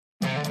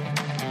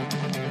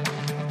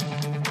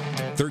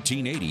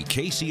1380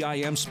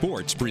 KCIM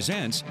Sports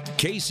presents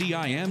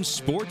KCIM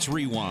Sports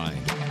Rewind.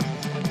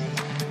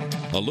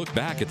 A look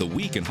back at the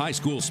week in high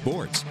school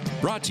sports,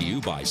 brought to you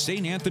by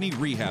St. Anthony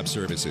Rehab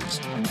Services.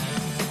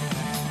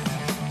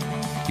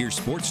 Here's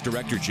Sports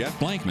Director Jeff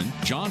Blankman,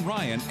 John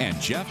Ryan, and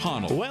Jeff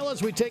Honnold. Well,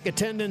 as we take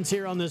attendance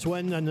here on this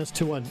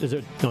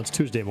it's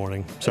Tuesday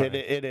morning. Sorry.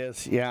 It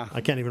is, yeah.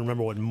 I can't even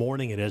remember what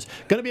morning it is.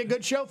 Going to be a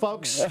good show,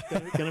 folks.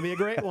 Going to be a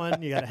great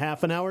one. You got a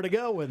half an hour to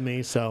go with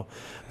me. So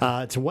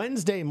it's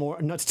Wednesday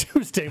morning. No, it's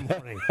Tuesday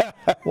morning.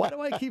 Why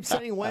do I keep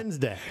saying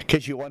Wednesday?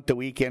 Because you want the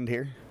weekend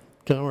here.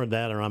 Or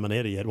that, or I'm an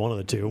idiot. One of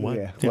the two.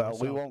 We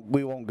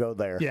won't go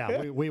there.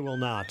 Yeah, we will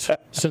not.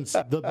 Since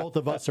both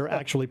of us are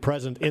actually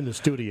present in the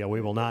studio,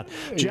 we will not.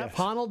 Jeff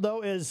Honnold,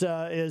 though, is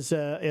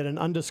at an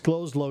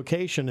undisclosed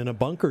location in a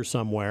bunker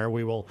somewhere.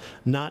 We will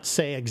not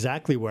say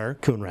exactly where,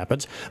 Coon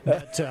Rapids,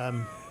 but.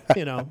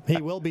 He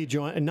will be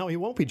joining. No, he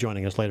won't be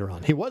joining us later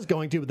on. He was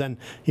going to, but then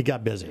he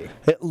got busy.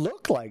 It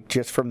looked like,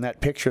 just from that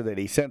picture that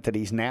he sent, that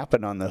he's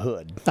napping on the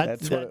hood.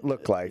 That's what it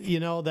looked like.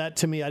 That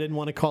to me, I didn't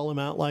want to call him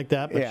out like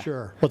that, but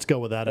sure. Let's go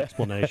with that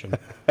explanation.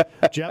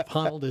 Jeff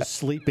Honnold is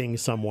sleeping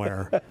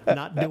somewhere,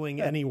 not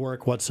doing any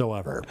work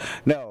whatsoever.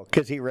 No,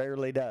 because he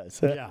rarely does.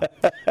 Yeah.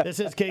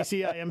 This is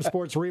KCIM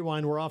Sports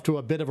Rewind. We're off to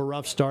a bit of a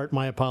rough start.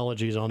 My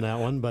apologies on that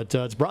one, but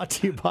it's brought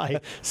to you by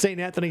St.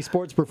 Anthony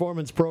Sports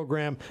Performance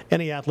Program.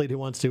 Any athlete who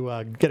wants to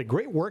get a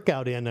great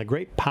workout in, a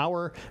great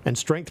power and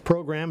strength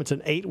program. It's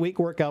an 8-week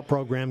workout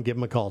program. Give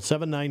them a call,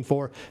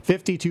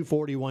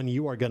 794-5241.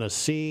 You are going to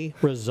see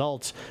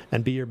results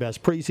and be your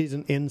best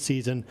preseason,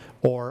 in-season,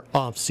 or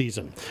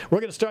off-season. We're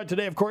going to start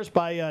today, of course,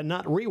 by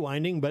not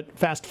rewinding, but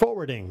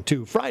fast-forwarding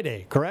to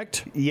Friday,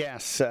 correct?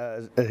 Yes.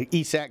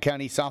 East Sac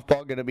County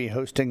Softball going to be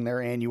hosting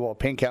their annual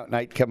Pink Out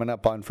Night coming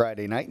up on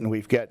Friday night, and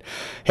we've got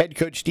head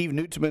coach Steve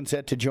Nutzman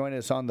set to join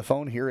us on the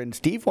phone here. And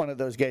Steve, one of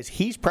those guys,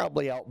 he's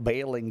probably out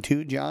bailing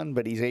too, John,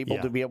 but he's able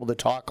to be able to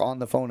talk on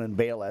the phone and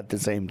bail at the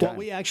same time. Well,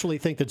 we actually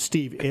think that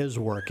Steve is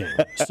working,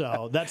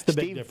 so that's the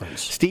big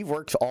difference. Steve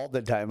works all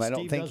the time. I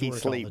don't think he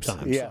sleeps. All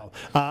the time,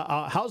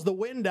 so. How's the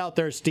wind out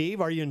there,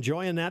 Steve? Are you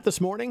enjoying that this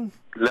morning?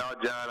 No,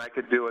 John, I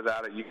could do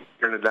without it. You can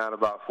turn it down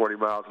about 40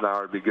 miles an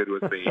hour. It'd be good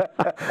with me.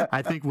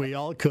 I think we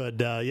all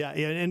could.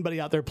 Anybody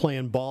out there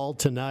playing ball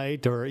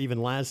tonight or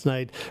even last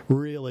night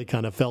really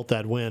kind of felt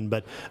that wind.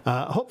 But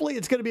hopefully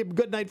it's going to be a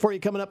good night for you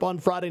coming up on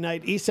Friday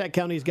night. East Sac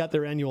County's got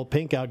their annual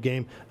Pink Out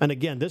game. And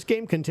again, this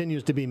game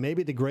continues to be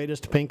maybe the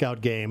greatest Pink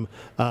Out game,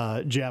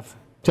 Jeff.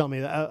 Tell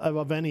me,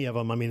 of any of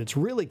them. I mean, it's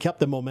really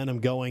kept the momentum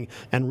going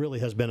and really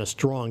has been a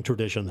strong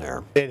tradition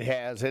there. It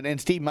has.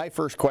 And Steve, my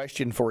first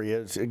question for you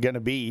is going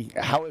to be,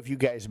 how have you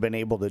guys been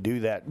able to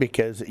do that?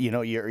 Because,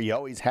 you're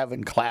always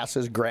having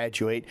classes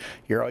graduate.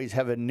 You're always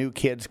having new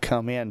kids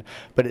come in.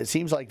 But it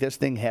seems like this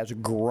thing has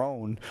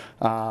grown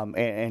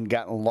and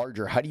gotten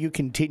larger. How do you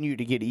continue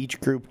to get each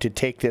group to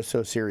take this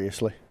so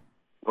seriously?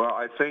 Well,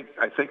 I think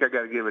I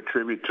got to give a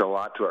tribute to a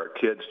lot to our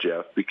kids,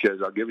 Jeff,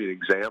 because I'll give you an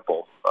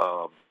example.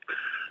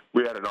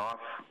 We had an off,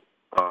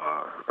 or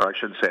I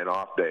shouldn't say an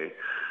off day.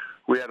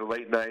 We had a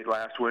late night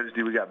last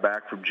Wednesday. We got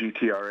back from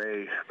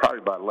GTRA probably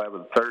about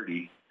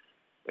 11:30,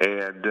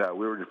 and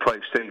we were to play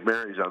St.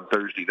 Mary's on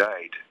Thursday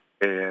night.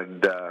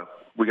 And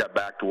we got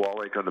back to Wall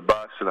Lake on the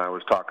bus, and I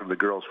was talking to the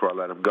girls before I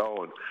let them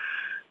go, and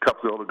a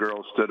couple of older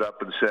girls stood up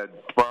and said,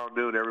 tomorrow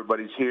noon,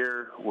 everybody's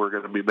here. We're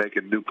going to be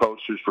making new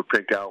posters for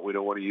Pink Out. We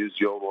don't want to use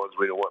the old ones.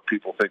 We don't want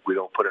people to think we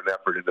don't put an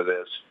effort into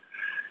this.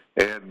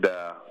 And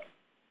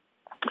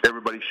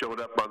everybody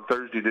showed up on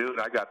Thursday noon.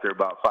 I got there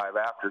about 5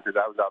 after because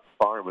I was out the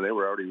farm, and they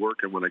were already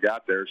working when I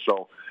got there.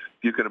 So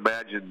you can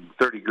imagine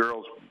 30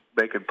 girls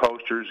making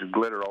posters and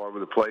glitter all over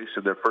the place,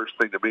 and their first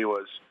thing to me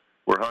was,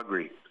 we're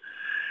hungry.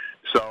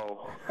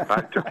 So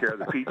I took care of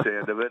the pizza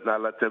end of it, and I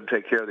let them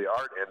take care of the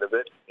art end of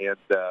it. And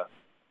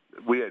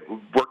we had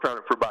worked on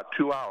it for about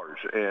 2 hours.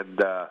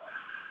 And, I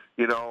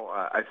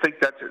think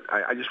that's it.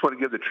 I just want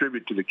to give the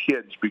tribute to the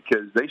kids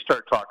because they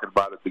start talking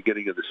about it at the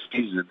beginning of the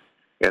season,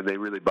 and they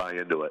really buy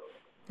into it.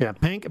 Yeah,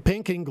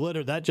 pink and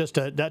glitter, that just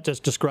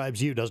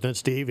describes you, doesn't it,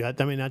 Steve? I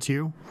mean, that's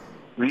you?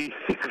 I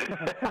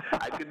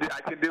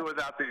can do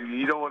without the.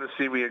 You don't want to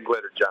see me in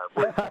glitter, John.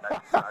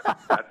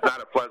 That's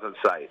not a pleasant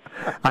sight.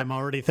 I'm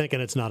already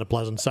thinking it's not a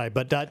pleasant sight.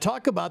 But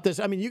talk about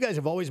this. I mean, you guys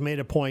have always made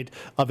a point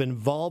of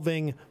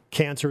involving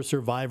cancer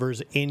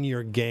survivors in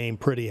your game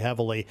pretty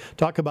heavily.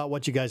 Talk about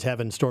what you guys have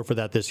in store for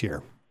that this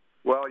year.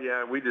 Well,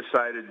 yeah, we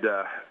decided,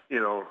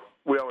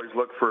 we always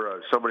look for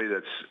somebody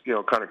that's,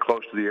 kind of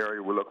close to the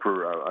area. We look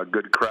for a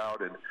good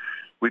crowd, and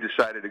we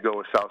decided to go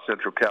with South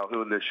Central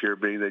Calhoun this year,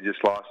 being they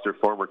just lost their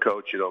former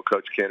coach,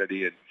 Coach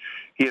Kennedy, and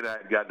he and I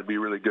had gotten to be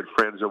really good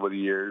friends over the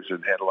years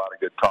and had a lot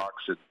of good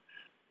talks, and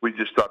we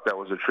just thought that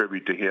was a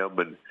tribute to him,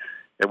 and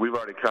we've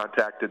already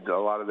contacted a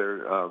lot of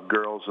their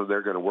girls, and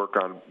they're going to work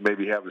on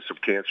maybe having some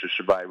cancer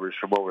survivors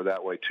from over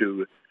that way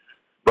too.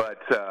 But,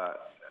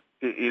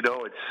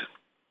 it's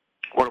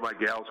one of my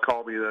gals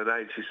called me the other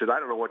night, and she said, I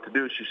don't know what to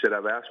do. She said,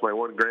 I've asked my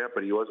one grandpa,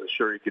 and he wasn't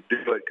sure he could do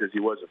it because he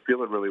wasn't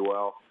feeling really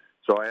well.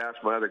 So I asked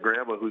my other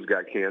grandma who's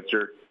got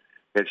cancer,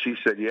 And she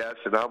said, yes,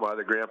 and now my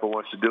other grandpa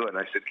wants to do it. And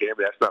I said, Cammy,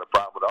 that's not a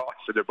problem at all. I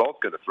said, they're both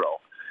going to throw.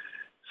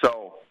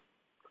 So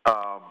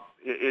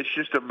it's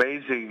just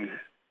amazing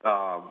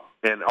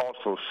and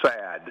also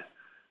sad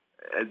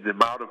the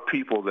amount of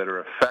people that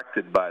are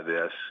affected by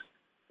this.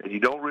 And you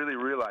don't really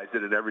realize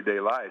it in everyday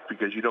life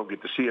because you don't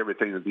get to see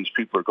everything that these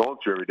people are going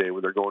through every day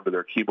when they're going to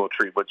their chemo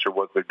treatments or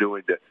what they're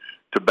doing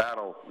to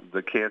battle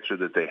the cancer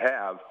that they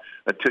have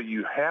until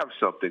you have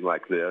something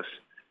like this.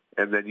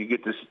 And then you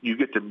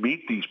get to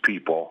meet these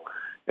people,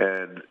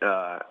 and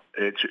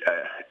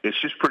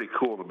it's just pretty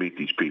cool to meet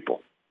these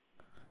people.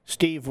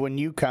 Steve, when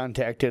you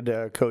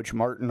contacted Coach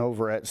Martin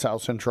over at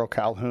South Central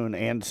Calhoun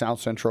and South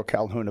Central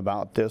Calhoun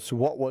about this,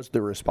 what was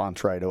the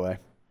response right away?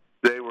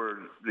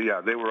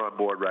 They were on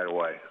board right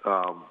away.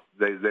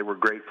 They were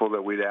grateful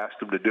that we'd asked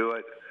them to do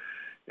it,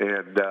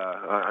 and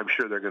I'm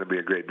sure they're going to be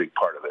a great big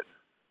part of it.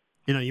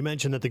 You know, you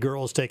mentioned that the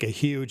girls take a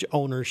huge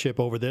ownership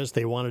over this.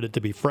 They wanted it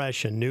to be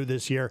fresh and new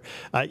this year.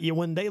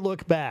 When they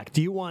look back,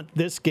 do you want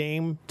this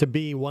game to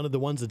be one of the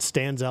ones that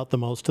stands out the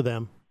most to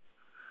them?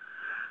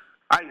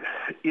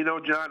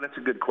 John, that's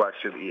a good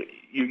question.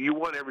 You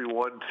want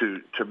everyone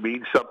to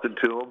mean something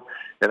to them,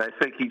 and I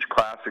think each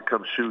class that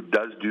comes through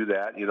does do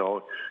that.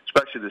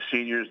 Especially the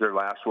seniors, their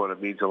last one,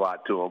 it means a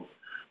lot to them.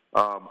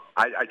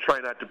 I try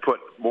not to put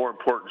more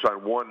importance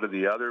on one than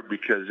the other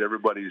because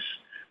everybody's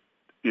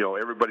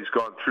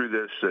gone through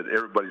this, and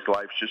everybody's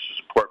life's just as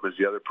important as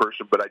the other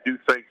person. But I do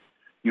think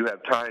you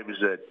have times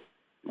that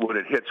when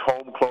it hits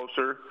home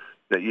closer,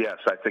 that yes,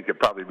 I think it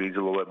probably means a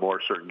little bit more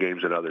certain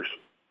games than others.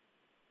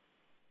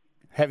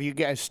 Have you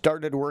guys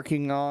started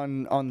working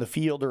on the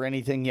field or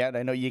anything yet?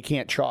 I know you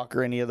can't chalk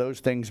or any of those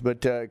things,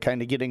 but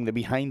kind of getting the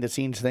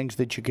behind-the-scenes things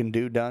that you can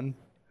do done?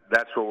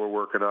 That's what we're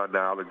working on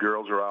now. The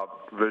girls are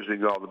out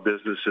visiting all the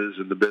businesses,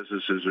 and the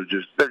businesses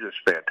they're just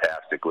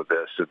fantastic with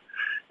this.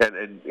 And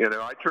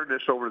I turned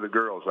this over to the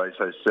girls. I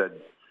said,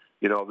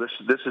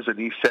 this is an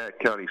East Sac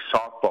County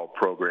softball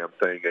program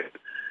thing.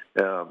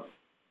 And,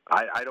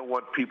 I don't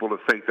want people to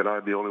think that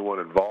I'm the only one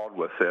involved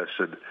with this.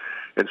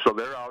 And so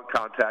they're out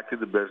contacting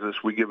the business.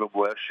 We give them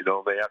lists.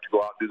 They have to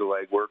go out and do the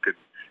legwork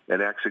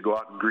and actually go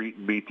out and greet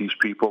and meet these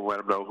people and let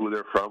them know who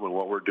they're from and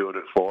what we're doing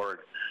it for.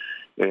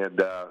 And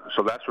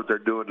so that's what they're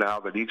doing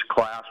now, that each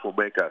class will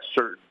make a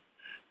certain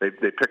 – they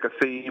pick a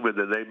theme and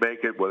then they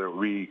make it, whether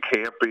it be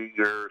camping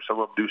or some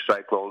of them do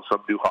cyclones,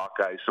 some do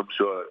Hawkeyes, some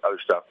do other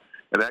stuff.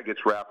 And that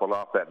gets raffled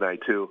off that night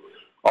too.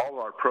 All of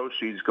our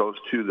proceeds goes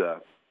to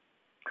the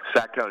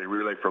Sac County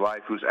Relay for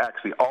Life, who's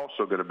actually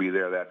also going to be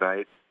there that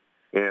night.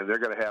 And they're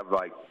going to have,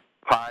 like,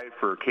 pie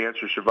for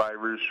cancer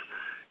survivors.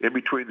 In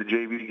between the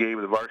JV game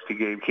and the varsity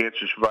game,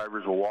 cancer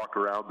survivors will walk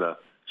around the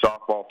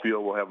softball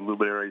field. We'll have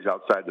luminaries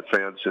outside the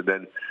fence. And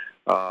then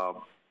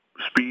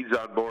Speed's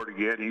on board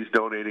again. He's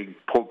donating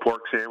pulled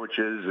pork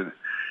sandwiches, and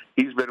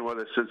he's been with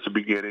us since the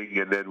beginning.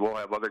 And then we'll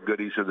have other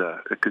goodies in the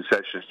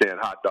concession stand,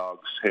 hot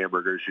dogs,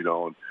 hamburgers,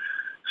 And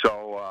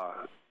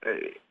so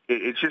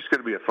it's just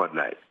going to be a fun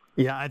night.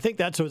 Yeah, I think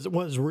that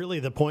was really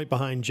the point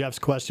behind Jeff's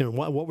question.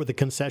 What were the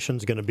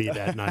concessions going to be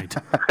that night?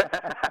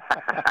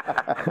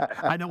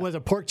 I know, was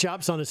it pork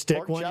chops on a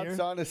stick one year? Pork chops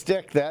on a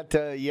stick. That,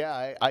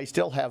 I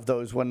still have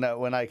those when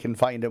I can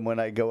find them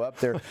when I go up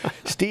there.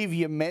 Steve,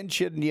 you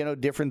mentioned,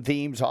 different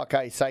themes,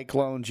 Hawkeye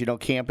Cyclones,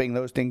 camping,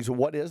 those things.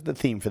 What is the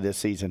theme for this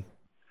season?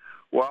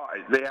 Well,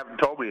 they haven't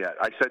told me yet.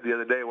 I said the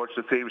other day, what's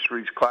the themes for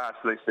each class?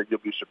 And they said,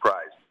 you'll be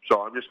surprised.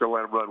 So I'm just going to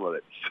let them run with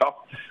it. So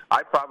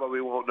I probably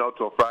won't know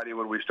till Friday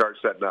when we start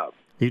setting up.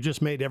 You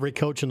just made every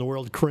coach in the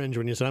world cringe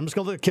when you said, I'm just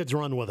going to let the kids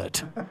run with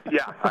it.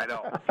 Yeah, I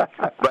know.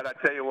 But I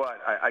tell you what,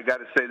 I got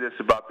to say this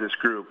about this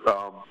group.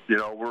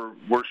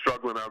 We're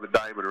struggling on the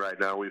diamond right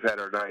now. We've had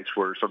our nights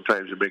where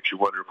sometimes it makes you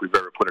wonder if we've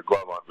ever put a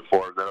glove on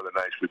before, and then other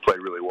nights we play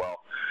really well.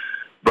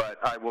 But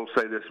I will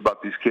say this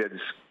about these kids.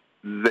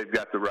 They've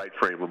got the right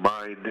frame of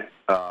mind.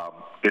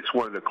 It's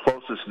one of the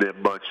closest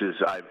knit bunches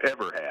I've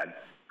ever had.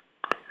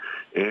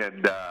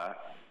 And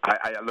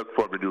I look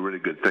forward to do really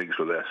good things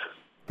with this.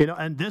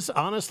 And this,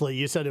 honestly,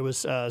 you said it was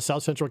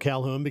South Central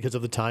Calhoun because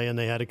of the tie-in.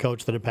 They had a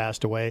coach that had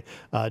passed away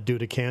due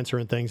to cancer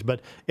and things,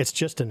 but it's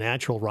just a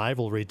natural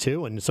rivalry,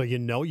 too. And so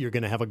you're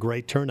going to have a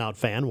great turnout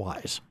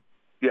fan-wise.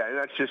 Yeah, and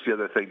that's just the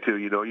other thing, too.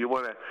 You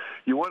want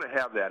to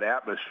have that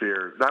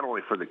atmosphere, not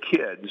only for the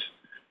kids,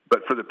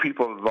 but for the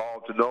people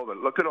involved to know that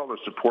look at all the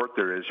support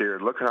there is here,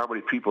 and look at how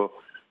many people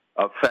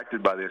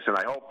affected by this. And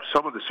I hope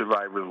some of the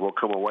survivors will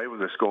come away with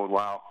this going,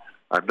 wow,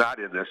 I'm not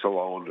in this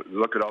alone.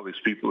 Look at all these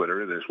people that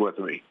are in this with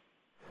me.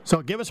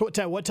 So give us what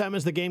time. What time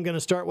is the game going to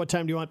start? What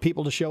time do you want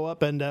people to show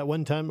up? And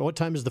what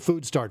time does the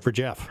food start for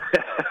Jeff?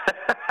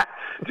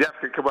 Jeff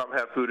can come up and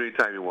have food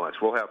anytime he wants.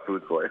 We'll have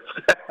food for you.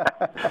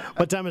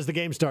 What time does the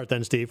game start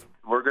then, Steve?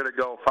 We're going to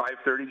go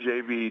 5:30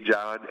 JV,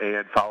 John,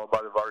 and followed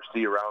by the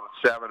varsity around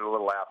 7 a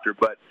little after.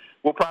 But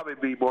we'll probably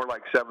be more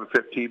like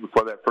 7:15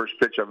 before that first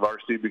pitch on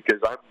varsity because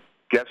I'm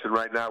guessing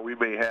right now we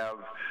may have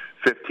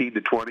 15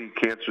 to 20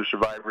 cancer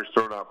survivors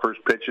throwing out first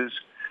pitches.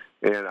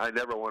 And I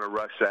never want to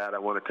rush that. I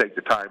want to take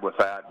the time with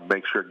that and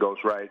make sure it goes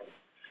right.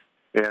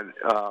 And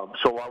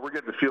so while we're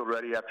getting the field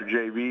ready after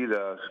JV,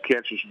 the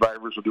cancer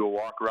survivors will do a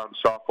walk around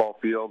the softball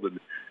field, and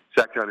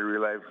Sac County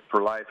Relay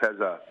for Life has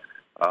a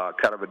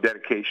kind of a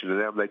dedication to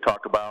them they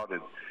talk about.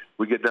 And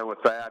we get done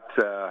with that,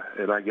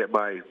 and I get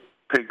my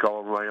pink all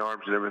over my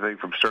arms and everything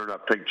from stirring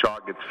up pink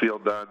chalk, get the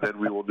field done. Then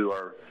we will do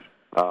our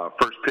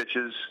first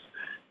pitches,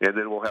 and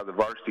then we'll have the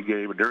varsity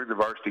game. And during the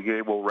varsity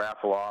game, we'll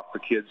raffle off the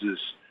kids'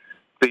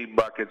 theme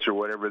buckets or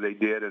whatever they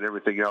did and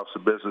everything else the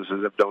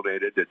businesses have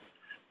donated.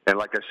 And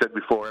like I said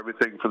before,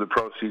 everything for the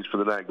proceeds for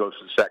the night goes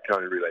to the Sac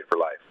County Relay for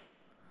Life.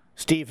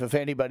 Steve, if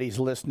anybody's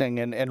listening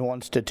and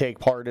wants to take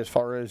part as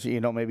far as,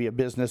 maybe a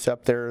business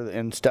up there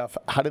and stuff,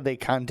 how do they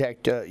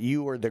contact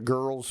you or the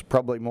girls,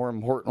 probably more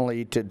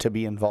importantly, to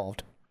be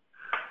involved?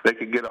 They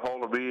can get a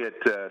hold of me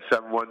at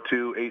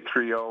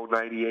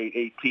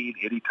 712-830-9818.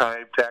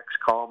 Anytime, text,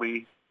 call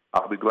me.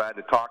 I'll be glad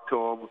to talk to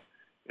them.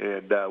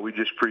 And we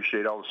just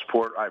appreciate all the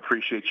support. I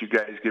appreciate you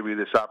guys giving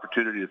me this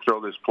opportunity to throw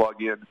this plug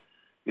in.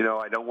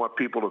 I don't want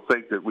people to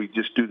think that we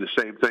just do the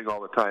same thing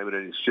all the time, and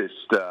it's just,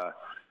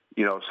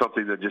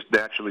 something that just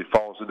naturally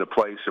falls into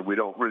place, and we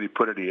don't really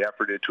put any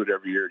effort into it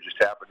every year. It just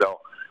happens. No,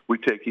 we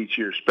take each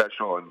year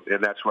special,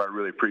 and that's why I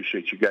really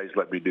appreciate you guys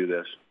letting me do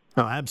this.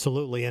 Oh,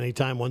 absolutely.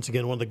 Anytime. Once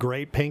again, one of the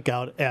great pink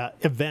out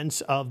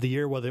events of the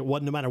year,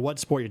 no matter what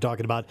sport you're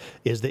talking about,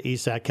 is the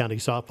East Sac County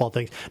softball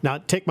things. Now,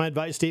 take my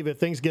advice, Steve. If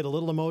things get a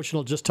little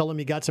emotional, just tell them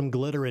you got some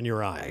glitter in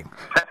your eye.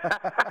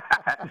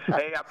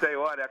 Hey, I'll tell you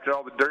what, after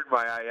all the dirt in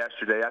my eye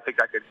yesterday, I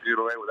think I could get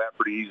away with that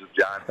pretty easy,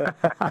 John.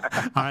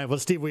 All right. Well,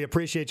 Steve, we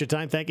appreciate your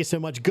time. Thank you so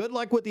much. Good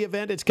luck with the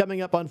event. It's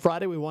coming up on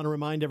Friday. We want to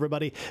remind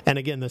everybody. And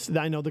again,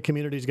 I know the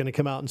community is going to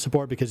come out and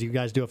support because you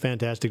guys do a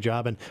fantastic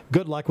job. And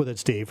good luck with it,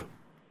 Steve.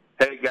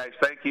 Hey, guys,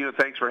 thank you, and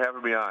thanks for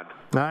having me on.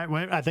 All right,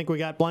 well, I think we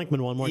got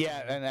Blankman one more time.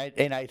 Yeah,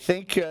 and I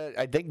think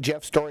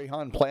Jeff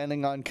Storyhan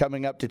planning on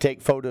coming up to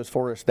take photos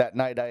for us that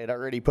night. I had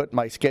already put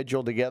my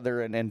schedule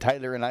together, and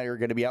Tyler and I are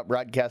going to be out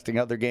broadcasting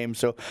other games,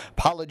 so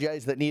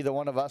apologize that neither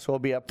one of us will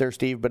be up there,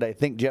 Steve, but I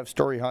think Jeff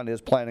Storyhan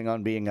is planning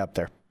on being up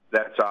there.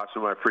 That's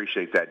awesome. I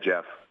appreciate that,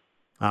 Jeff.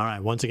 All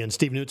right. Once again,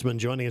 Steve Nutzman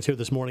joining us here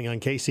this morning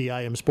on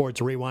KCIM Sports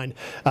Rewind.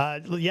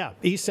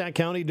 East Sac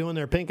County doing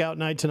their pink out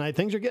night tonight.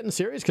 Things are getting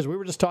serious because we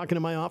were just talking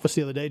in my office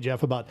the other day,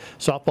 Jeff, about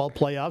softball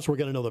playoffs. We're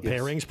going to know the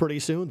pairings pretty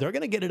soon. They're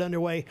going to get it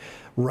underway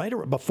right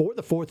before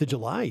the 4th of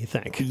July, you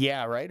think?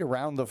 Yeah, right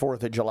around the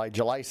 4th of July.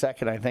 July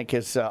 2nd, I think,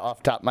 is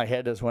off the top of my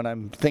head is when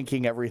I'm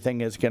thinking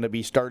everything is going to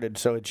be started.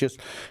 So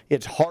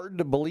it's hard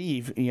to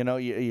believe. You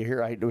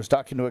hear, I was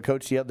talking to a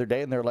coach the other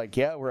day, and they're like,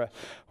 yeah, we're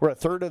a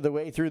third of the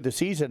way through the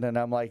season. And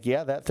I'm like,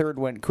 yeah, that third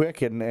went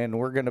quick, and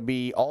we're going to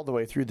be all the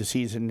way through the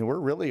season. We're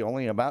really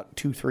only about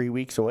 2-3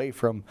 weeks away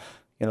from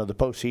the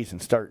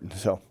postseason starting.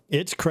 So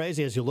it's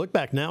crazy as you look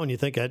back now and you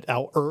think at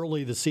how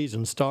early the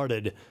season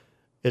started.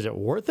 Is it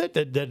worth it?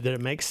 Did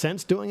it make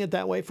sense doing it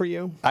that way for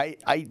you? I'm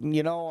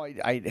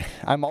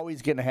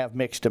always going to have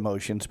mixed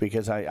emotions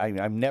because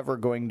I'm never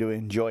going to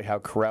enjoy how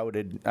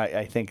crowded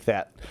I think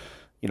that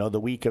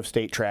the week of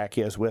state track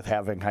is with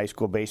having high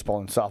school baseball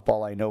and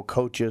softball. I know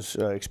coaches,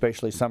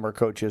 especially summer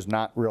coaches,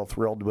 not real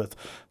thrilled with,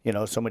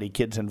 so many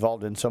kids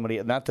involved in so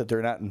many, not that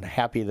they're not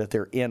happy that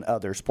they're in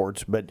other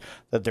sports, but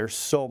that there's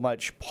so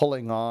much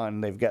pulling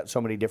on. They've got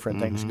so many different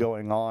things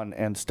going on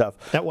and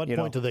stuff. At what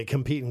point do they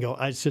compete and go,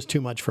 it's just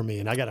too much for me,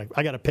 and I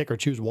gotta pick or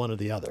choose one or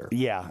the other?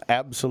 Yeah,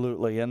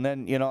 absolutely. And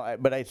then,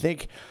 but I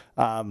think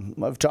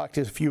I've talked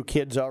to a few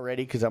kids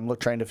already because I'm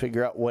trying to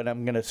figure out when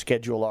I'm going to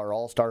schedule our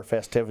all-star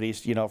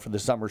festivities, for the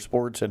summer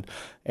sports.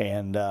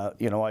 And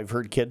I've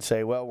heard kids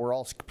say, well, we're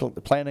all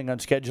planning on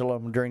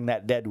scheduling them during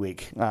that dead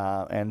week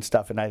and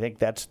stuff. And I think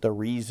that's the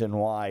reason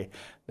why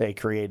they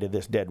created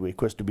this dead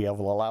week, was to be able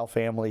to allow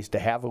families to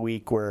have a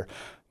week where,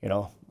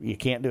 you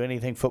can't do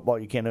anything football,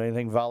 you can't do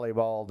anything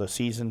volleyball, the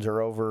seasons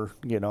are over,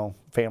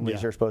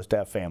 families are supposed to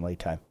have family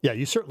time. Yeah,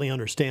 you certainly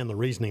understand the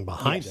reasoning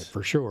behind it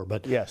for sure.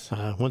 But yes,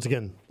 once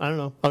again, I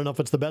don't know if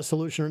it's the best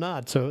solution or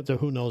not, so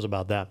who knows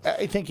about that.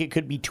 I think it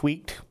could be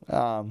tweaked,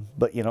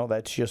 but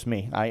that's just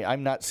me.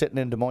 I'm not sitting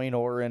in Des Moines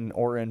or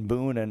in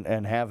Boone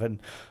and having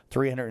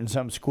 300 and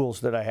some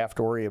schools that I have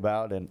to worry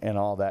about and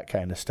all that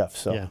kind of stuff.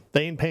 So yeah,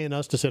 they ain't paying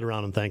us to sit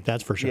around and think,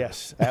 that's for sure.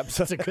 Yes,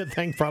 absolutely. That's a good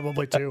thing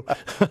probably too.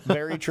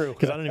 Very true.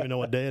 Because I don't even know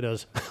what day it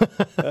is.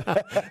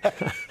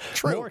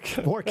 True.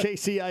 More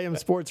KCIM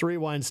Sports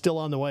Rewind still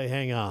on the way.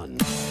 Hang on.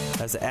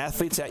 As the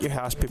athletes at your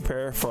house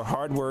prepare for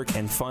hard work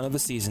and fun of the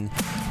season,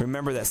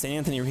 remember that St.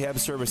 Anthony Rehab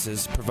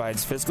Services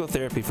provides physical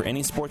therapy for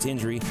any sports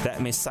injury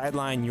that may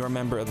sideline your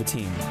member of the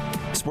team.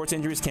 Sports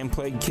injuries can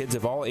plague kids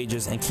of all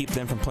ages and keep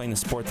them from playing the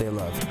sport they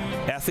love.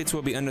 Athletes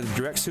will be under the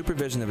direct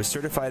supervision of a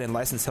certified and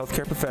licensed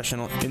healthcare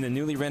professional in the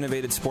newly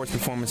renovated sports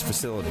performance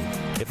facility.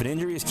 If an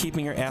injury is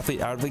keeping your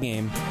athlete out of the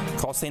game,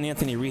 call St.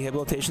 Anthony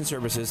Rehabilitation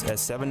Services at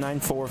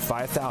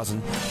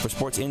 794-5000 for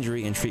sports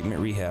injury and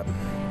treatment rehab.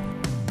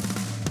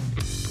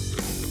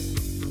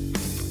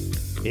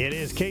 It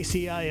is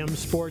KCIM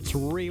Sports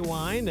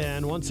Rewind,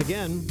 and once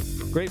again,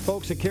 great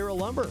folks at Carroll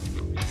Lumber.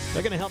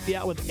 They're going to help you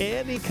out with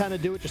any kind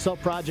of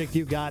do-it-yourself project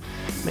you got.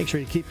 Make sure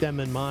you keep them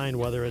in mind,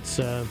 whether it's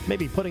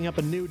maybe putting up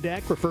a new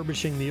deck,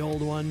 refurbishing the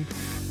old one,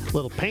 a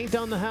little paint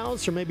on the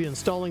house, or maybe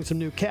installing some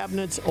new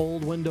cabinets,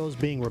 old windows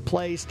being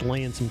replaced,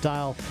 laying some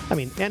tile. I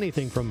mean,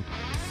 anything from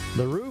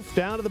the roof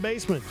down to the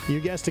basement. You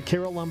guessed it,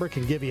 Carroll Lumber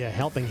can give you a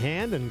helping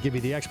hand and give you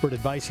the expert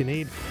advice you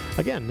need.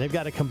 Again, they've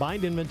got a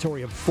combined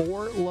inventory of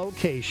 4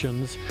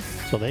 locations,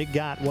 so they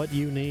got what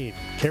you need.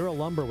 Carroll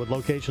Lumber with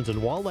locations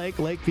in Wall Lake,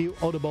 Lakeview,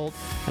 Odebolt,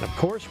 and of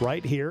course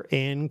right here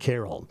in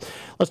Carroll.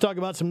 Let's talk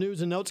about some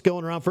news and notes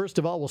going around. First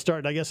of all, we'll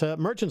start,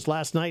 Merchants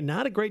last night.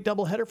 Not a great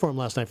doubleheader for them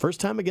last night. First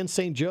time against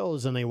St.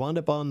 Joe's, and they wound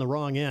up on the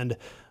wrong end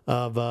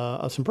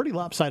of some pretty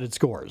lopsided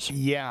scores.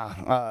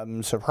 Yeah,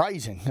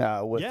 surprising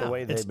with the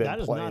way they've been playing. That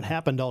has not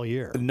happened all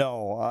year.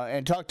 No,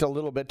 and talked a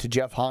little bit to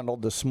Jeff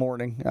Honnold this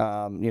morning,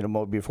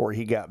 before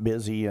he got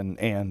busy,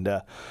 and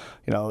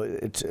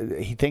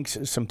he thinks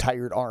some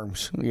tired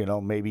arms.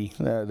 Maybe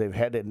they've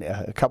had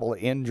a couple of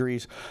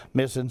injuries,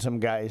 missing some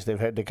guys. They've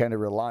had to kind of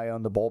rely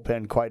on the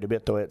bullpen quite a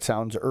bit, though it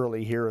sounds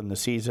early here in the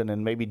season,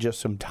 and maybe just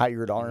some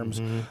tired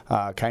arms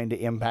kind of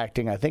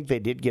impacting. I think they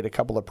did get a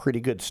couple of pretty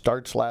good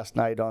starts last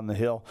night on the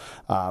hill.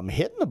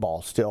 Hitting the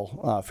ball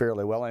still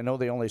fairly well. I know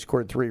they only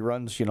scored 3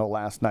 runs,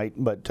 last night,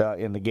 but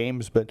in the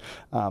games, but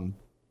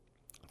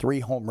 3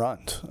 home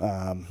runs,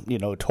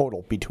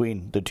 total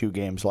between the 2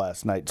 games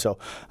last night. So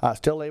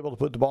still able to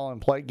put the ball in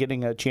play,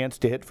 getting a chance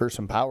to hit for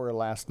some power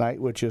last night,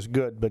 which is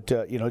good. But,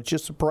 it's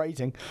just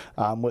surprising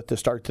with the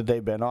start that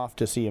they've been off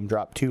to see him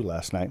drop 2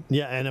 last night.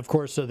 Yeah, and of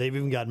course, they've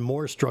even got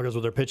more struggles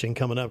with their pitching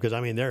coming up because,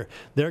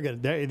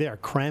 they are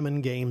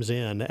cramming games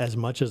in as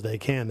much as they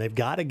can. They've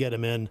got to get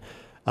them in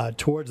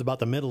towards about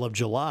the middle of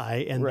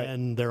July, and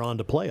then they're on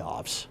to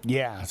playoffs.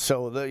 Yeah,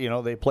 so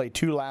they played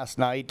 2 last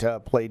night,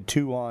 played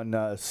 2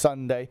 on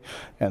Sunday,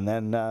 and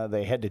then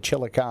they head to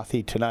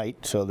Chillicothe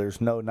tonight, so there's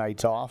no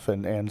nights off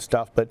and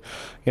stuff. But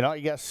I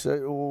guess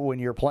when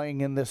you're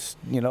playing in this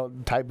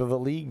type of a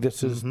league,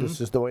 this is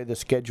the way the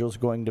schedule's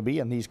going to be,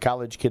 and these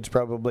college kids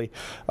probably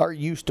are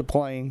used to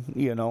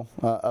playing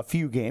a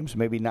few games,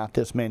 maybe not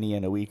this many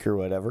in a week or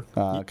whatever,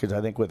 because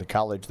I think with the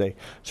college they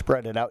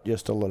spread it out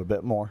just a little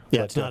bit more.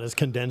 Yeah, it's not as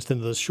condensed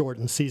into the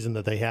shortened season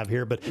that they have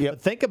here. But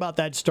think about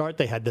that start.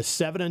 They had the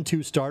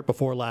 7-2 start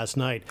before last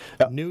night.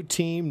 New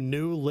team,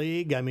 new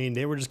league. I mean,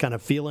 they were just kind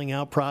of feeling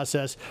out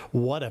process.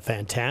 What a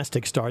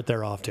fantastic start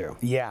they're off to.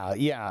 Yeah,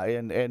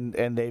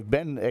 and they've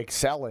been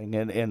excelling,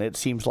 and it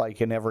seems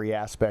like in every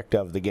aspect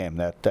of the game.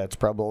 That's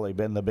probably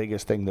been the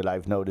biggest thing that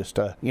I've noticed,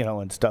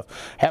 and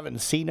stuff.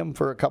 Haven't seen them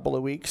for a couple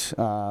of weeks,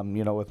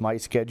 with my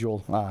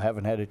schedule.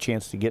 Haven't had a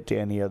chance to get to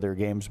any other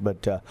games,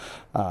 but,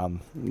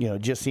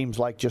 it just seems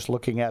like just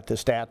looking at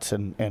the stats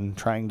and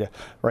trying to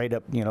write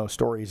up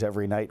stories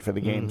every night for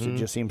the games. It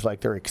just seems like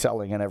they're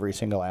excelling in every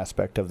single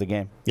aspect of the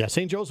game. Yeah,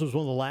 St. Joe's was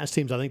one of the last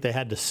teams I think they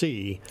had to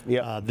see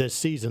this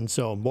season.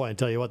 So boy, I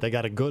tell you what, they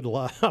got a good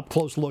up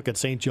close look at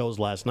St. Joe's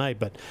last night.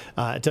 But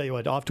I tell you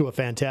what, off to a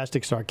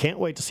fantastic start. Can't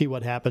wait to see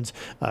what happens.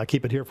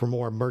 Keep it here for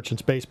more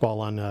Merchants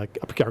baseball on our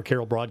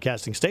Carroll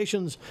broadcasting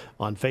stations,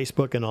 on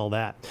Facebook, and all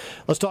that.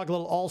 Let's talk a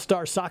little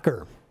All-Star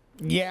soccer.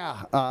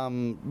 Yeah,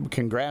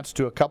 congrats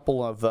to a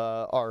couple of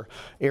our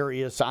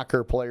area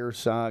soccer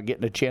players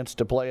getting a chance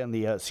to play in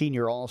the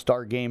senior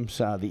All-Star games,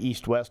 the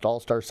East-West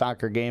All-Star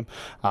soccer game.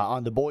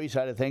 On the boys'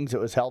 side of things,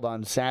 it was held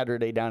on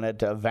Saturday down at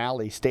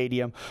Valley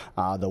Stadium.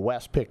 The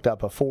West picked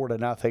up a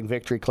 4-0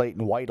 victory.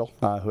 Clayton Whittle,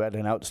 who had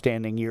an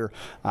outstanding year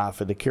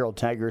for the Carroll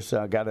Tigers,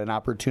 got an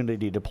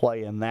opportunity to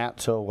play in that,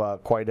 so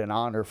quite an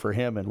honor for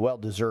him and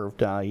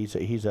well-deserved.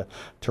 He's a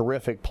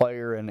terrific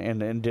player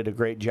and did a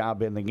great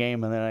job in the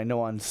game. And then I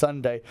know on Sunday,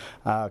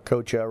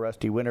 Coach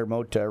Rusty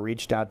Wintermote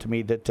reached out to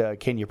me that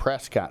Kenya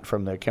Prescott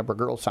from the Kemper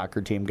girls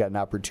soccer team got an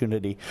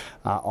opportunity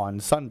on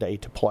Sunday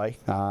to play,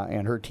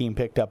 and her team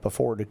picked up a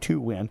 4-2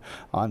 win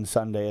on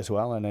Sunday as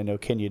well. And I know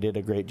Kenya did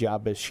a great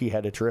job as she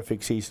had a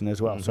terrific season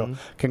as well. So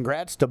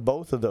congrats to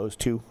both of those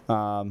two,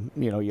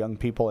 young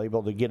people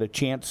able to get a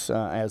chance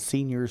as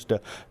seniors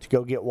to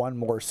go get one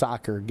more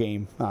soccer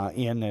game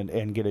in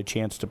and get a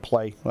chance to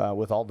play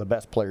with all the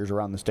best players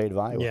around the state of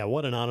Iowa. Yeah,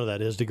 what an honor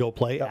that is to go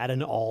play at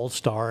an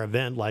all-star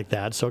event like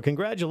that. So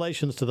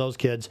congratulations to those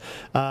kids.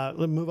 Let's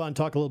move on and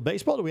talk a little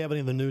baseball. Do we have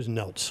any of the news and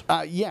notes?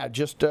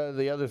 Just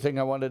the other thing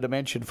I wanted to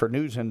mention for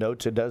news and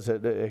notes, it does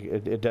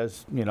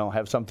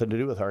have something to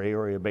do with our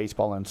area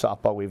baseball and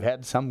softball. We've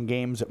had some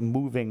games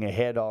moving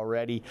ahead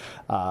already.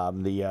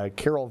 The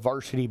Carroll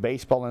varsity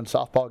baseball and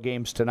softball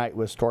games tonight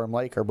with Storm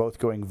Lake are both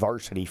going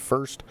varsity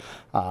first.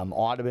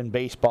 Audubon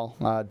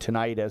baseball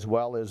tonight as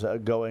well is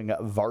going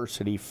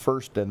varsity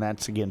first, and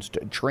that's against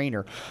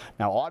Trainer.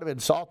 Now, Audubon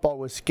softball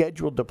was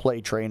scheduled scheduled to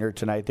play Trainer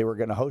tonight. They were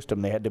going to host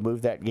them. They had to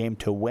move that game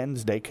to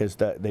Wednesday because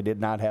they did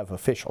not have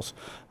officials.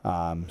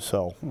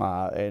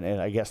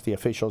 And I guess the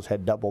officials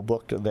had double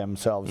booked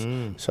themselves,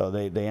 so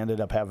they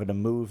ended up having to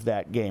move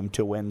that game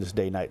to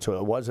Wednesday night. So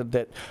it wasn't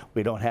that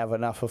we don't have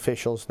enough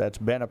officials. That's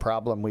been a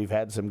problem. We've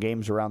had some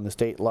games around the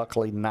state,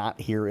 luckily not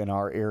here in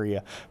our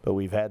area, but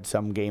we've had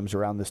some games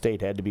around the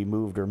state had to be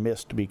moved or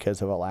missed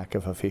because of a lack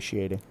of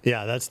officiating.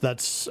 Yeah,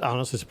 that's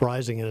honestly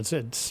surprising, and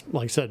it's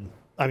like I said,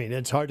 I mean,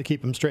 it's hard to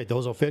keep them straight.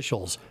 Those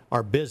officials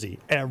are busy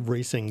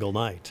every single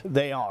night.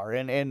 They are,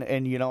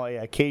 and you know, I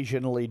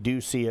occasionally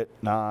do see it,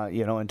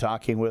 you know, in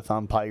talking with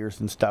umpires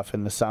and stuff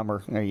in the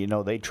summer. You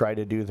know, they try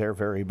to do their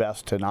very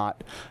best to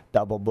not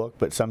double book,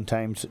 but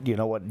sometimes, you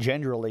know, what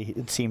generally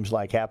it seems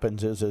like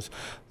happens is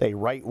they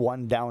write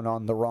one down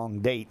on the wrong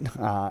date,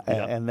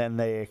 and then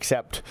they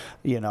accept,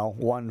 you know,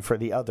 one for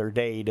the other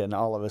date, and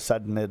all of a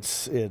sudden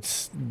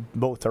it's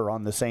both are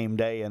on the same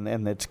day,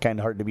 and it's kind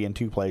of hard to be in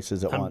two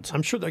places at once.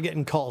 I'm sure they're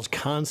getting calls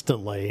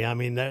constantly. I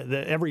mean,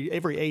 every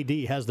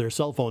AD has their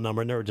cell phone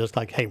number, and they're just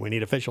like, hey, we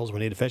need officials.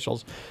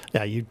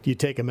 Yeah, you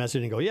take a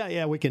message and go,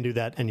 yeah, we can do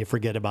that, and you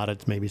forget about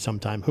it maybe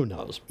sometime. Who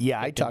knows?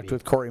 Yeah, I talked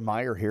with Corey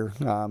Meyer here,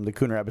 the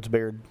Coon Rapids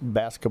Bayard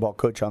basketball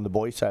coach on the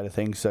boys side of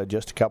things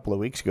just a couple of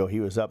weeks ago. He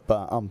was up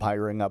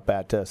umpiring up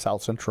at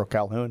South Central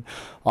Calhoun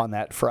on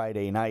that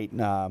Friday night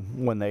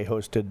when they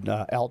hosted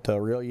Alta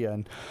Aurelia,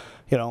 and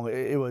you know,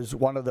 it was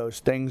one of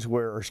those things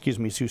where,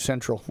 Sioux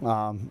Central.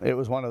 It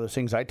was one of those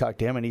things. I talked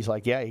to him, and he's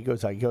like, "Yeah." He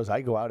goes,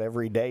 "I go out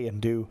every day and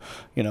do,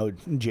 you know,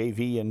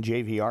 JV and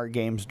JVR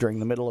games during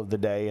the middle of the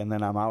day, and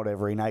then I'm out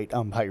every night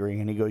umpiring."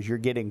 And he goes, "You're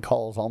getting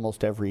calls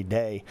almost every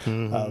day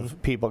of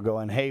people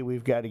going, 'Hey,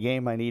 we've got a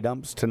game. I need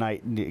umps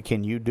tonight.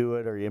 Can you do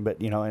it?'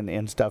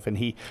 and stuff." And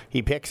he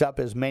picks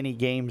up as many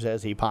games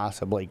as he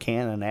possibly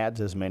can and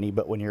adds as many.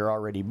 But when you're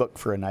already booked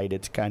for a night,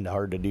 it's kind of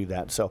hard to do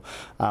that. So,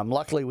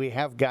 luckily, we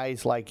have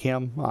guys like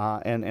him.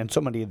 And so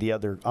many of the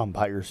other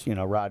umpires, you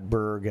know, Rod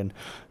Berg and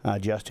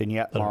Justin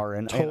Yetmar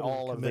and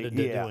all of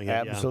the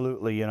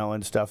absolutely, you know,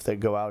 and stuff that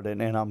go out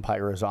and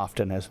umpire as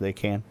often as they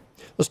can.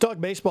 Let's talk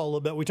baseball a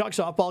little bit. We talk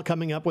softball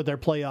coming up with their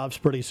playoffs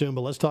pretty soon,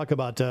 but let's talk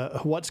about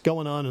what's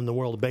going on in the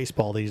world of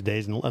baseball these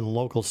days and the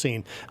local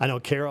scene. I know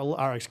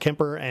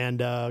Kemper and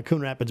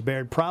Coon Rapids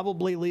Bayard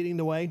probably leading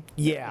the way.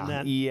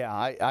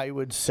 I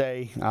would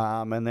say,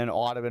 and then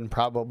Audubon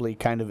probably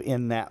kind of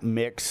in that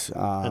mix.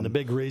 And the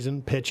big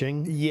reason,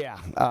 pitching. Yeah,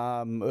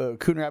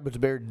 Coon Rapids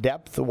Bayard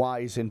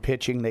depth-wise in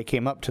pitching. They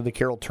came up to the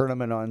Carroll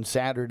tournament on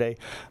Saturday.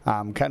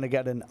 Kind of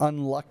got an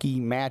unlucky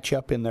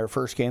matchup in their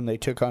first game. They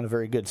took on a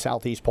very good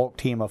Southeast Polk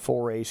team, a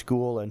 4A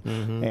school, and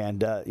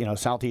you know,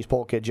 Southeast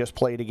Polk had just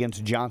played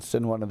against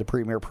Johnston, one of the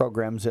premier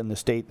programs in the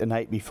state, the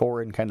night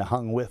before, and kind of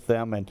hung with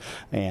them, and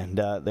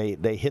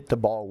they hit the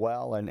ball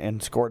well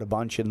and scored a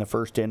bunch in the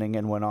first inning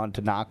and went on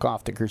to knock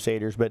off the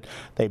Crusaders, but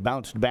they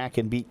bounced back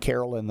and beat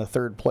Carroll in the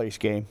third place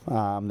game.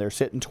 They're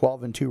sitting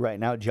 12-2 right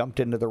now, jumped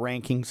into the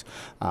rankings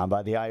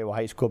by the Iowa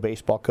High School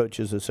Baseball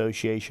Coaches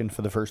Association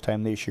for the first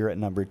time this year at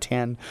number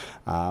 10.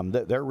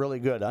 They're really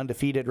good,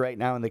 undefeated right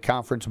now in the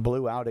conference,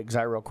 blew out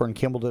Exira Elkhorn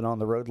Kimballton on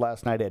the road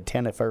last night at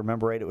 10, if I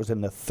remember right. It was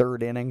in the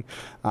third inning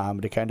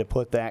to kind of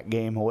put that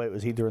game away. It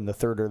was either in the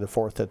third or the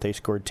fourth that they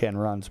scored 10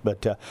 runs,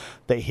 but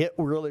they hit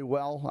really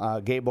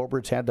well. Gabe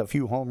Obert's had a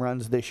few home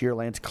runs this year.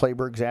 Lance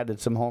Clayberg's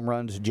added some home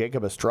runs.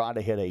 Jacob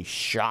Estrada hit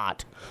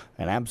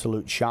an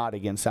absolute shot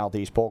against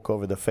Southeast Polk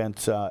over the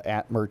fence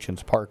at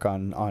Merchants Park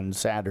on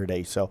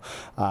Saturday. So,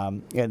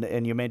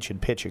 and you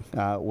mentioned pitching.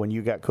 When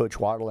you got Coach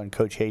Waddle and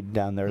Coach Hayden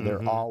down there,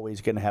 they're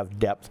always going to have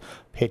depth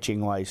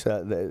pitching-wise.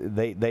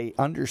 They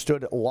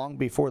understood long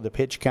before the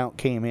pitch count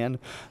came in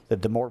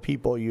that the more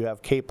people you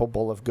have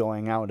capable of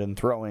going out and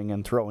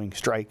throwing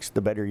strikes,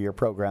 the better your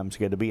program's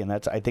going to be. And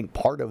that's, I think,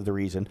 part of the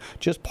reason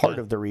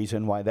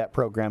why that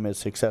program is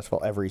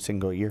successful every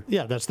single year.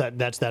 Yeah, that's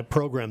that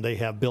program they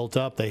have built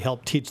up. They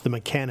help teach the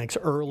mechanics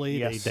early.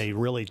 Yes. They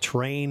really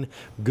train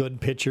good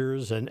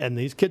pitchers, and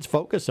these kids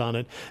focus on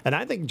it. And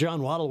I think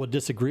John Waddle would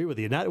disagree with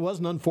you. It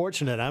wasn't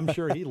unfortunate. I'm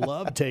sure he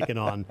loved taking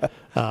on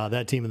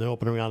that team in the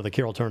opening round of the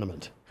Carroll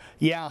tournament.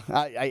 Yeah,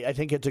 I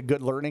think it's a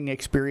good learning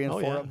experience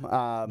for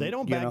them. They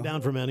don't back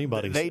down from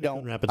anybody. They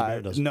don't.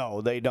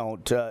 No, they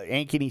don't.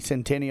 Ankeny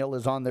Centennial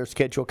is on their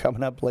schedule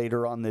coming up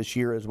later on this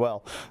year as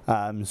well.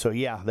 So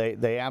yeah,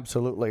 they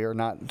absolutely are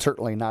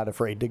certainly not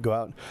afraid to go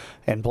out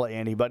and play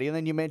anybody. And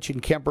then you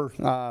mentioned Kemper.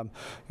 You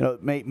know,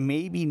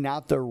 maybe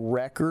not the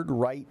record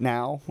right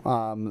now.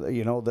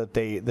 You know, that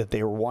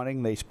they were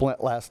wanting. They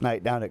split last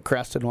night down at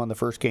Creston, won the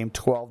first game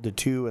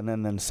 12-2, and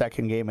then the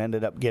second game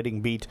ended up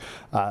getting beat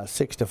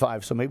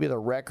 6-5. So maybe the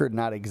record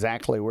not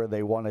exactly where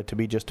they want it to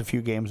be, just a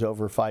few games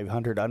over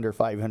 500, under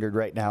 500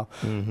 right now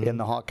in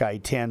the Hawkeye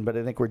 10. But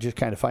I think we're just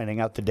kind of finding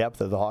out the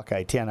depth of the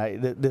Hawkeye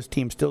 10. This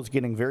team still is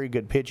getting very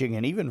good pitching,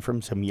 and even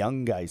from some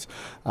young guys.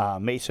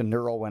 Mason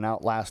Nurl went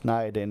out last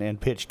night and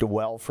pitched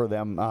well for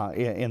them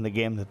in the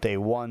game that they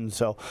won.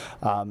 So,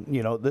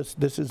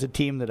 this is a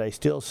team that I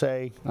still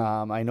say,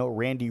 I know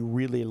Randy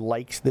really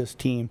likes this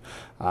team.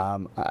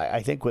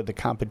 I think with the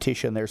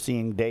competition they're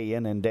seeing day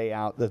in and day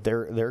out, that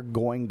they're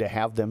going to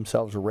have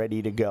themselves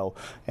ready to go.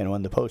 And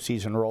when the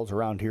postseason rolls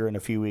around here in a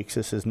few weeks,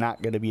 this is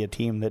not going to be a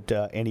team that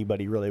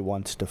anybody really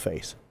wants to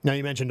face. Now,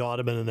 you mentioned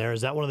Audubon in there.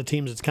 Is that one of the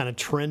teams that's kind of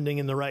trending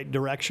in the right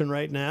direction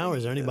right now? Or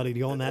is there anybody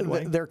going that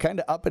way? They're kind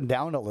of up and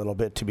down a little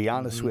bit, to be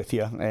honest with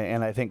you.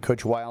 And I think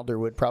Coach Wilder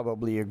would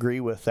probably agree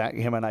with that.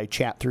 Him and I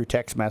chat through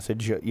text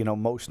message,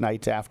 most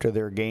nights after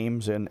their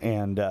games. And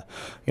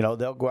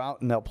they'll go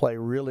out and they'll play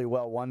really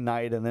well one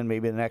night, and then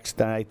maybe the next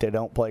night they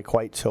don't play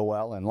quite so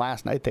well. And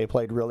last night they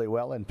played really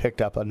well and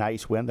picked up a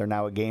nice win. They're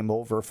now a game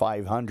over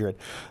 500.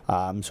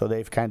 So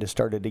they've kind of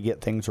started to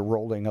get things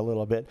rolling a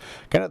little bit.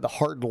 Kind of the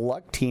hard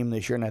luck team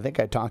this year, and I think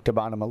I talked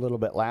about them a little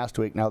bit last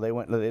week. Now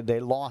they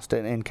lost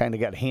and kind of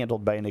got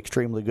handled by an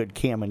extremely good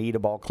Caminita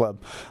ball club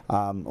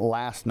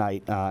last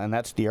night, and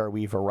that's the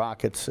Arweaver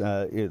Rockets.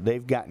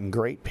 They've gotten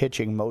great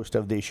pitching most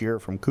of this year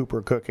from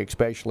Cooper Cook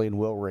especially, and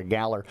Will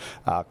Regaller,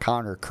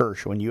 Connor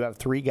Kirsch. When you have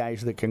three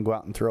guys that can go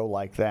out and throw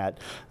like that,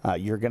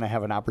 you're going to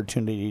have an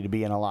opportunity to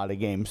be in a lot of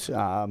games.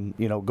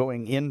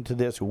 Going into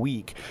this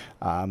week,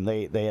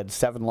 they had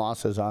 7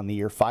 losses on the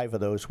year. 5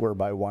 of those were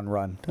by 1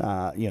 run,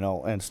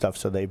 and stuff.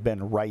 So they've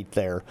been right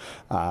there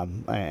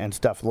and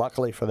stuff.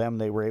 Luckily for them,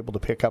 they were able to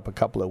pick up a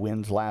couple of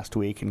wins last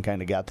week and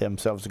kind of got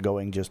themselves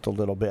going just a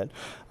little bit.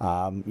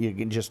 You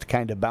can just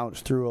kind of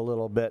bounce through a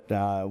little bit.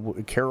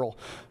 Carroll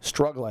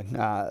struggling.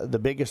 The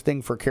biggest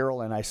thing for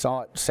Carroll, and I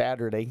saw it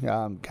Saturday,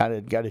 got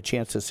a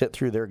chance to sit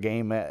through their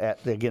game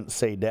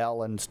against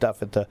Sadell and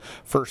stuff at the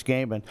first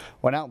game, and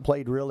went out and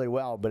played really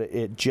well. But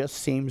it just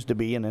seems to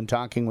be, and in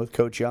talking with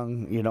Coach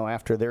Young,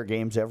 after their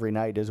games every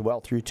night as well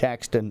through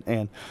text,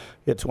 and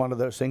it's one of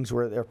those things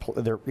where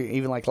they're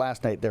even like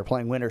last night, they're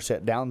playing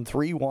Winterset down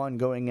 3-1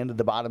 going into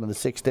the bottom of the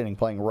 6th inning,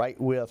 playing right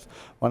with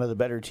one of the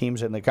better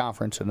teams in the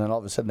conference, and then all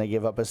of a sudden they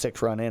give up a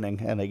 6-run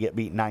inning and they get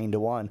beat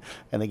 9-1,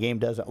 and the game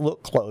doesn't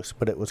look close,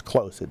 but it was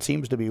close. It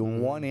seems to be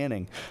one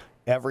inning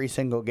every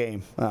single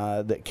game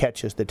that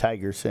catches the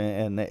Tigers,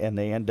 and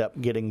they end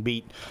up getting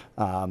beat,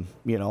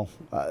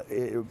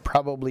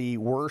 probably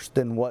worse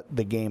than what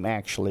the game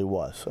actually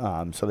was.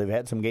 So they've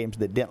had some games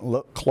that didn't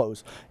look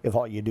close if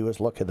all you do is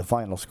look at the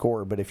final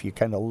score, but if you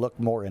kind of look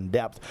more in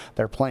depth,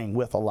 they're playing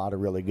with a lot of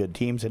really good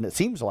teams, and it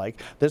seems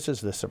like this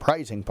is the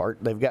surprising part.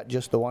 They've got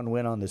just the one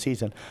win on the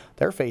season.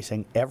 They're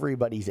facing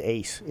everybody's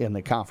ace in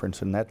the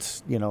conference, and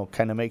that's,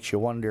 kind of makes you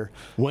wonder.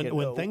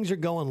 When things are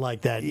going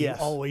like that, yes,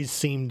 you always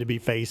seem to be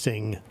facing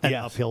an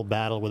uphill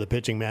battle with a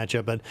pitching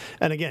matchup.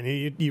 And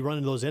again, you run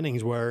into those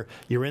innings where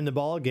you're in the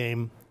ball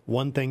game,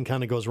 one thing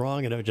kind of goes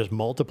wrong, and it just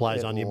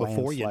multiplies on you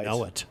before you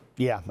know it.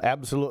 Yeah,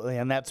 absolutely,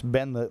 and that's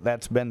been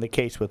the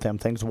case with them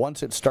things.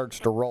 Once it starts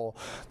to roll,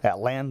 that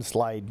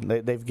landslide,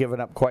 they've given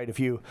up quite a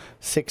few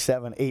 6,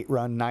 7, 8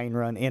 run, 9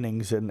 run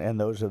innings, and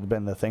those have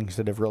been the things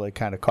that have really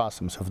kind of cost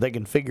them. So if they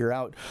can figure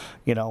out,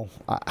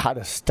 how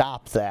to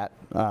stop that,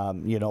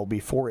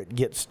 before it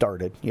gets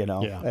started,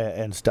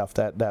 and stuff,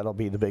 that'll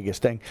be the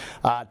biggest thing.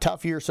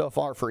 Tough year so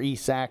far for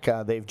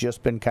ESAC. They've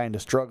just been kind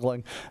of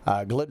struggling.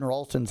 Glidden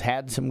Ralston's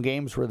had some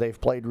games where they've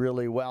played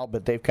really well,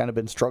 but they've kind of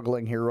been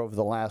struggling here over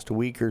the last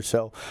week or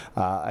so.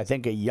 I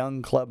think a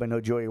young club, I know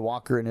Joey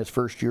Walker in his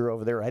first year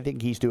over there, I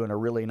think he's doing a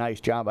really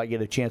nice job. I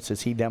get a chance to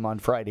see them on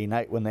Friday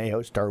night when they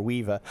host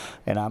Arweaver,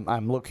 and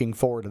I'm looking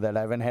forward to that.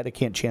 I haven't had a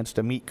chance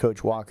to meet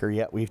Coach Walker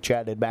yet. We've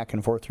chatted back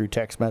and forth through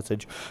text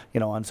message,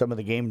 on some of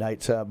the game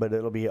nights, but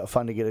it'll be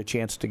fun to get a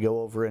chance to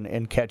go over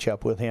and catch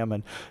up with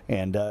him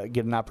and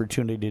get an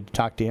opportunity to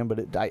talk to him.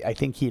 But I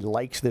think he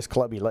likes this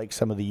club. He likes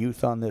some of the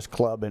youth on this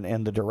club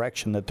and the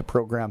direction that the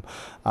program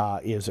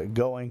is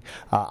going.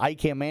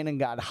 ICAM Manning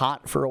got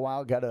hot for a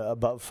while, got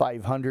above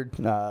 500.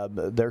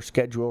 Their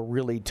schedule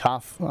really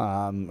tough.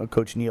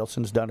 Coach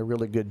Nielsen's done a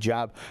really good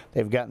job.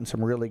 They've gotten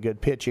some really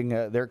good pitching.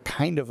 They're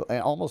kind of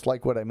almost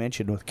like what I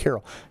mentioned with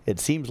Carroll. It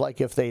seems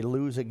like if they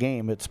lose a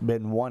game, it's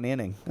been one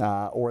inning,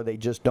 or they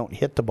just don't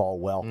hit the ball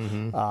well,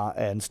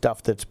 and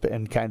stuff that's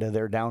been kind of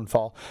their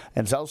downfall.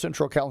 And South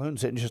Central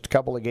Calhoun's hitting just a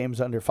couple of games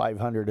under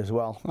 500 as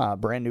well.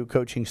 Brand new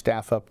coaching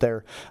staff up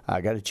there.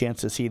 I got a chance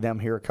to see them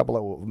here a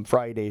couple of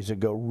Fridays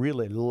ago.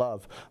 Really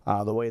love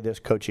the way this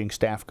coaching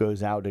staff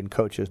goes out and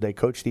coaches. They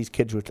coach these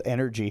kids with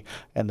energy,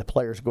 and the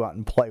players go out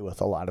and play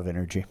with a lot of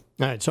energy.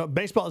 All right, so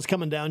baseball is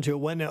coming down to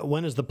when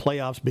does the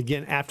playoffs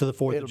begin after the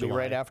 4th of July? It'll be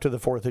right after the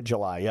 4th of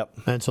July, yep.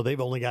 And so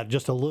they've only got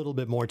just a little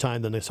bit more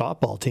time than the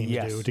softball teams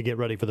do to get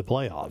ready for the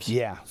playoffs.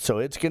 Yeah, so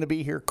it's going to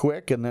be here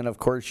quick, and then, of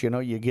course,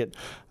 you get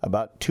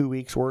about 2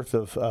 weeks' worth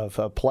of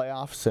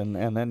playoffs,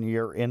 and then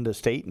you're into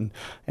state. And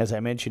as I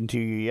mentioned to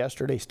you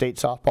yesterday, state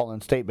softball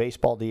and state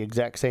baseball the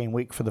exact same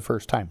week for the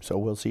first time. So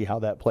we'll see how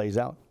that plays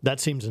out. That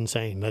seems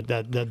insane,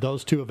 that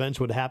those two events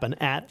would happen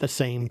at the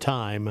same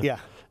time. Yeah.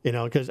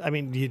 Because, I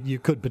mean, you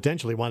could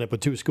potentially wind up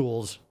with two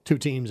schools, two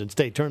teams in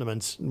state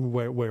tournaments.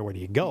 Where do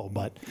you go?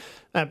 But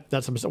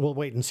we'll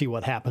wait and see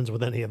what happens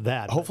with any of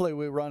that. Hopefully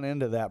we run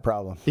into that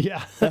problem.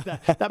 Yeah,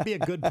 that'd be a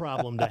good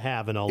problem to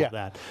have and all of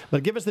that.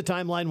 But give us the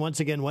timeline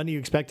once again. When do you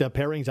expect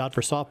pairings out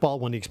for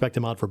softball? When do you expect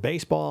them out for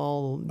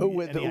baseball?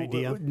 Any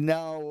idea?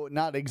 No,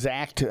 not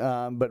exact.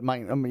 But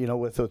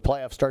with the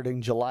playoffs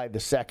starting July the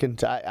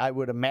 2nd, I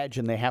would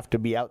imagine they have to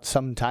be out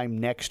sometime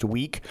next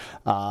week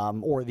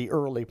or the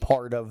early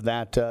part of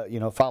that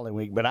following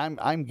week. But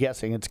I'm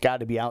guessing it's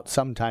got to be out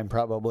sometime,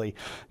 probably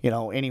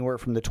anywhere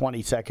from the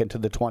 22nd to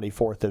the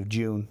 24th of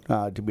June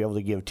to be able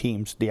to give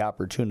teams the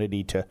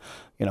opportunity to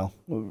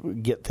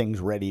get things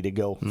ready to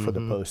go for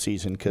the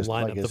postseason. Because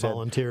line like up I the said,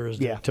 volunteers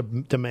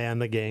to man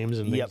the games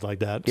and things like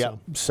that. Yep.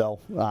 So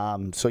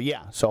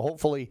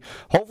hopefully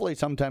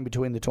sometime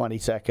between the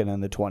 22nd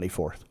and the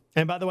 24th.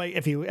 And by the way,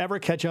 if you ever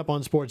catch up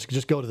on sports,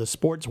 just go to the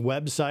sports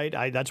website.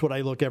 That's what I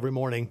look every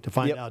morning to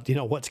find out,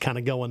 what's kind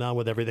of going on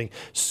with everything.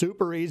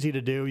 Super easy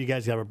to do. You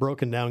guys have a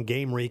broken down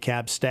game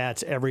recap,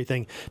 stats,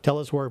 everything. Tell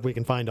us where we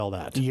can find all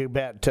that. You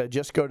bet.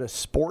 Just go to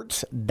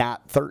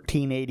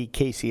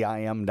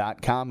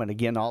sports.1380kcim.com. And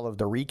again, all of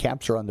the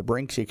recaps are on the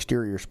Brinks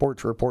Exterior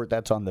Sports Report.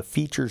 That's on the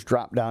features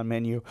drop-down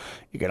menu.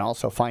 You can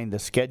also find the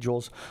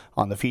schedules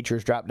on the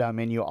features drop-down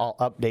menu. I'll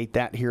update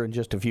that here in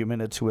just a few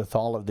minutes with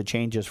all of the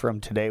changes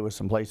from today with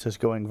some places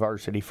going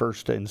varsity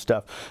first and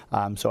stuff.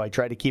 So I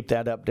try to keep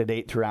that up to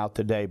date throughout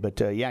the day.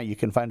 But you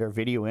can find our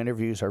video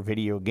interviews, our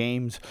video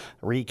games,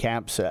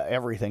 recaps,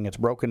 everything. It's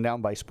broken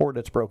down by sport.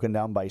 It's broken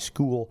down by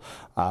school.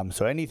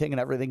 So anything and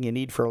everything you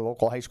need for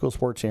local high school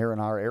sports here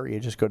in our area,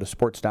 just go to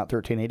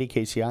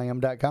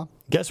sports.1380kcim.com.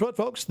 Guess what,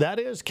 folks? That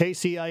is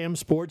KCIM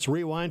Sports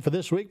Rewind for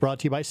this week, brought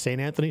to you by St.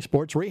 Anthony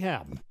Sports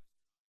Rehab.